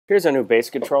Here's our new bass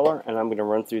controller, and I'm going to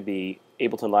run through the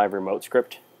Ableton Live remote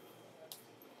script.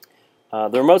 The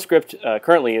remote script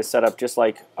currently is set up just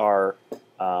like our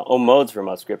own modes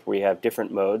remote script, where we have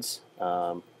different modes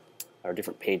or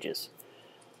different pages.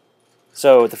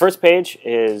 So the first page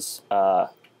is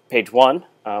page 1,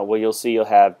 where you'll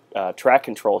have track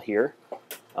control here,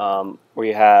 where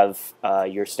you have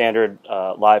your standard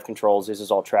live controls. This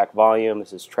is all track volume.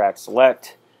 This is track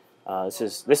select.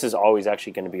 This is always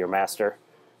actually going to be your master.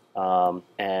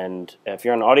 And if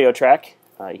you're on an audio track,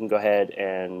 you can go ahead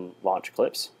and launch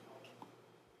clips.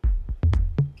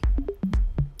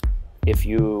 If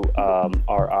you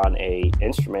are on an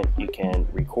instrument, you can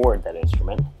record that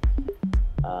instrument.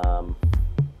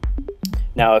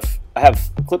 Now, if I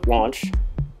have clip launch,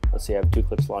 let's see, I have 2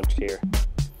 clips launched here,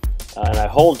 and I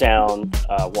hold down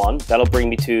 1, that'll bring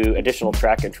me to additional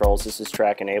track controls. This is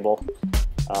track enable.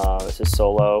 This is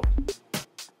solo.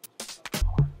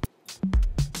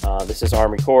 This is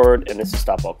arm record, and this is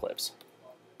stop all clips.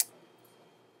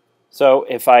 So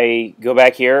if I go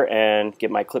back here and get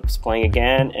my clips playing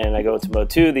again, and I go into mode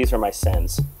 2, these are my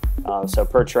sends. So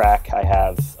per track, I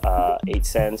have 8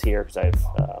 sends here because I have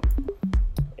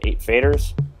 8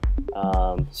 faders.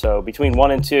 So between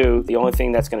 1 and 2, the only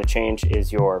thing that's going to change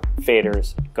is your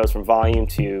faders. It goes from volume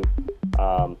to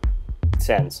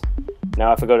sends.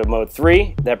 Now if I go to mode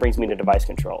 3, that brings me to device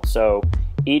control. So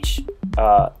each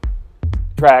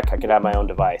track, I can have my own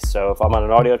device. So if I'm on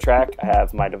an audio track, I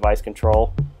have my device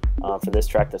control for this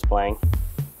track that's playing.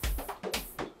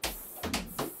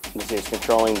 You see it's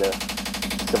controlling the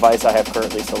device I have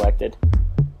currently selected.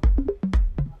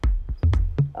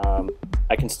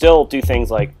 I can still do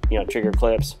things like, trigger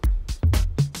clips.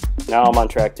 Now I'm on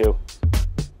track 2.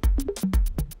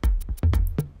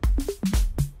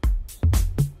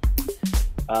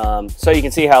 So you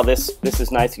can see how this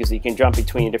is nice because you can jump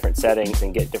between different settings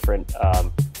and get different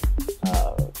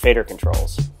fader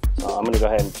controls. So I'm going to go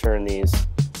ahead and turn these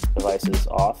devices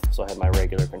off. So I have my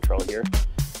regular control here.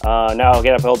 Now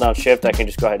again, if I hold down Shift, I can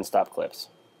just go ahead and stop clips.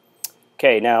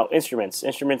 Okay, now instruments.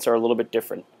 Instruments are a little bit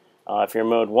different. If you're in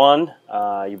mode 1,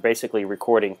 you're basically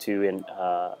recording to an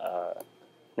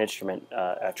instrument,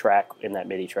 a track in that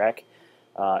MIDI track.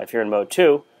 If you're in mode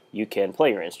 2, you can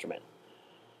play your instrument.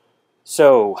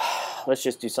 So let's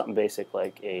just do something basic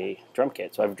like a drum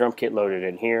kit. So I have a drum kit loaded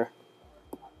in here.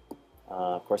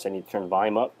 Of course, I need to turn the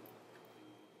volume up.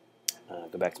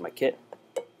 Go back to my kit.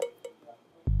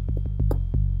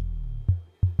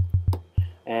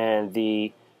 And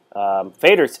the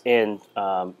faders in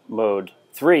mode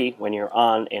 3, when you're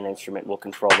on an instrument, will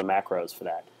control the macros for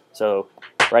that. So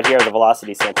right here, the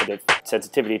velocity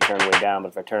sensitivity turned way down, but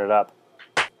if I turn it up,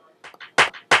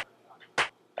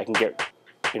 I can get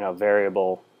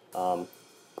variable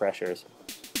pressures.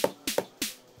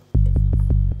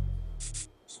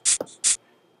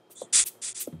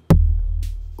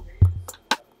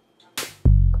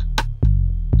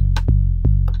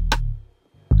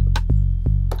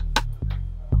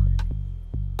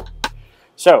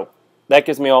 So that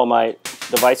gives me all my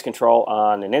device control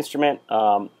on an instrument.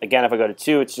 Again, if I go to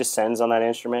 2, it's just sends on that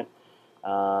instrument.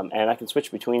 And I can switch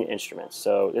between instruments.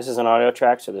 So this is an audio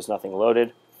track, so there's nothing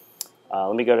loaded.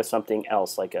 Let me go to something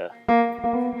else, like a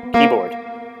keyboard.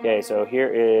 Okay, so here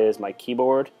is my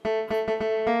keyboard.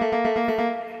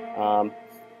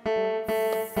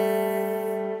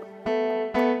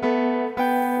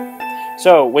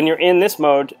 So when you're in this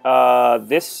mode,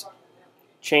 this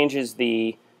changes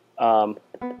the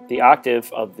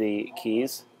octave of the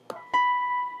keys.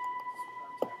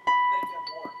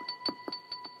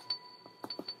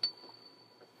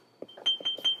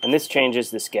 And this changes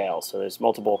the scale. So there's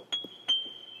multiple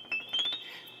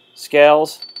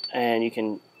scales, and you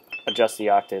can adjust the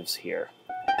octaves here.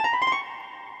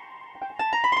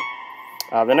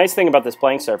 The nice thing about this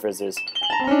playing surface is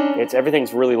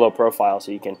everything's really low profile,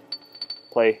 so you can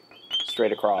play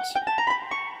straight across.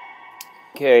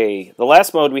 Okay, the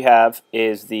last mode we have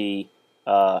is the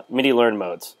MIDI learn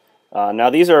modes. Now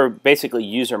these are basically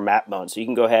user map modes, so you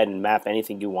can go ahead and map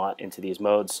anything you want into these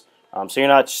modes. So you're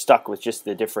not stuck with just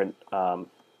the different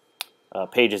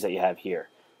pages that you have here.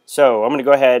 So I'm going to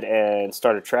go ahead and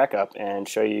start a track up and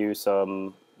show you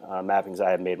some mappings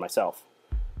I have made myself.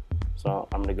 So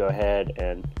I'm going to go ahead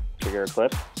and trigger a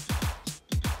clip.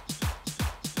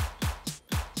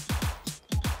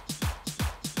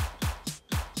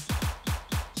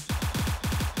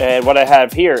 And what I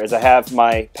have here is I have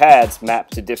my pads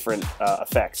mapped to different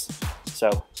effects.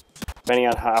 So depending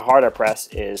on how hard I press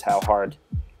is how hard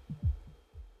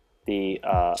the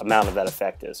amount of that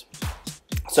effect is.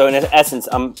 So in essence,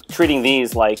 I'm treating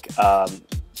these like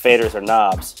faders or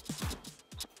knobs.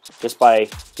 just by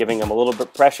giving them a little bit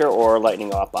of pressure or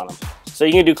lightening off on them. So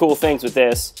you can do cool things with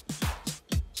this.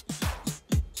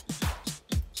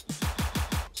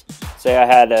 Say I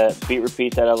had a beat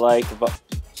repeat that I liked, but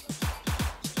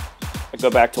I go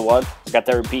back to one. I got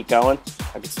that repeat going.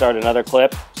 I could start another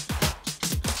clip.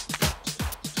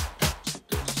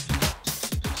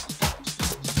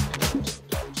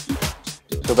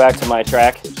 Go back to my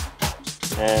track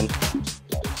and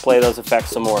play those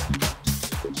effects some more.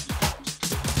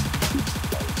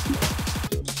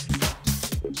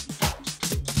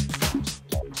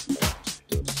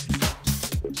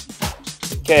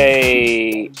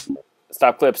 Okay,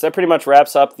 stop clips. That pretty much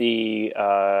wraps up the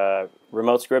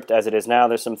remote script as it is now.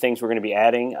 There's some things we're going to be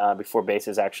adding before BASE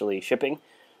is actually shipping.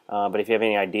 But if you have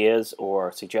any ideas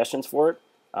or suggestions for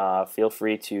it, feel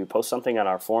free to post something on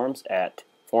our forums at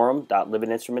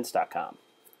forum.lividinstruments.com.